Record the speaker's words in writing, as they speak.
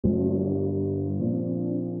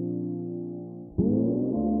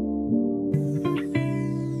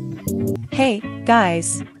Hey,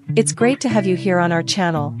 guys! It's great to have you here on our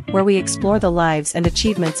channel, where we explore the lives and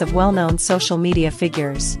achievements of well-known social media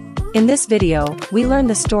figures. In this video, we learn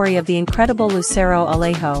the story of the incredible Lucero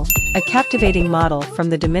Alejo, a captivating model from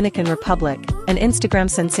the Dominican Republic, an Instagram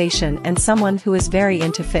sensation and someone who is very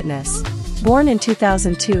into fitness. Born in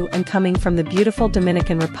 2002 and coming from the beautiful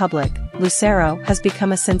Dominican Republic, Lucero has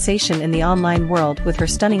become a sensation in the online world with her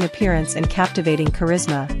stunning appearance and captivating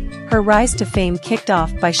charisma. Her rise to fame kicked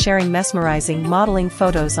off by sharing mesmerizing modeling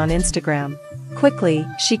photos on Instagram. Quickly,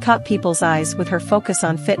 she caught people's eyes with her focus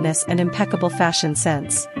on fitness and impeccable fashion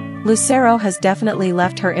sense. Lucero has definitely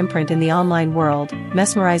left her imprint in the online world,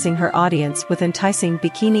 mesmerizing her audience with enticing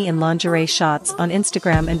bikini and lingerie shots on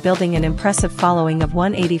Instagram and building an impressive following of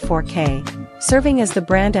 184K. Serving as the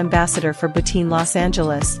brand ambassador for Boutin Los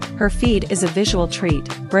Angeles, her feed is a visual treat,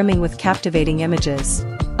 brimming with captivating images.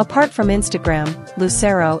 Apart from Instagram,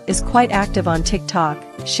 Lucero is quite active on TikTok,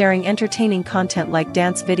 sharing entertaining content like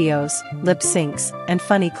dance videos, lip syncs, and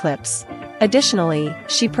funny clips. Additionally,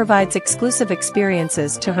 she provides exclusive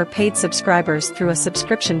experiences to her paid subscribers through a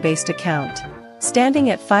subscription-based account. Standing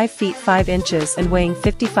at 5 feet 5 inches and weighing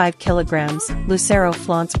 55 kilograms, Lucero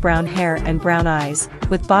flaunts brown hair and brown eyes,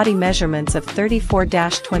 with body measurements of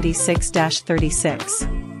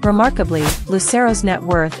 34-26-36. Remarkably, Lucero's net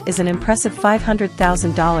worth is an impressive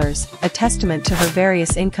 $500,000, a testament to her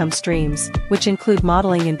various income streams, which include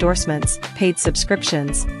modeling endorsements, paid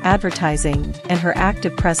subscriptions, advertising, and her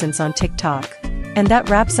active presence on TikTok. And that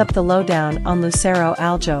wraps up the lowdown on Lucero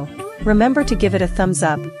Alejo. Remember to give it a thumbs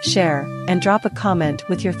up, share, and drop a comment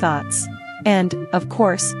with your thoughts. And, of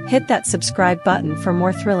course, hit that subscribe button for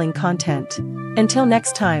more thrilling content. Until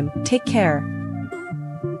next time, take care.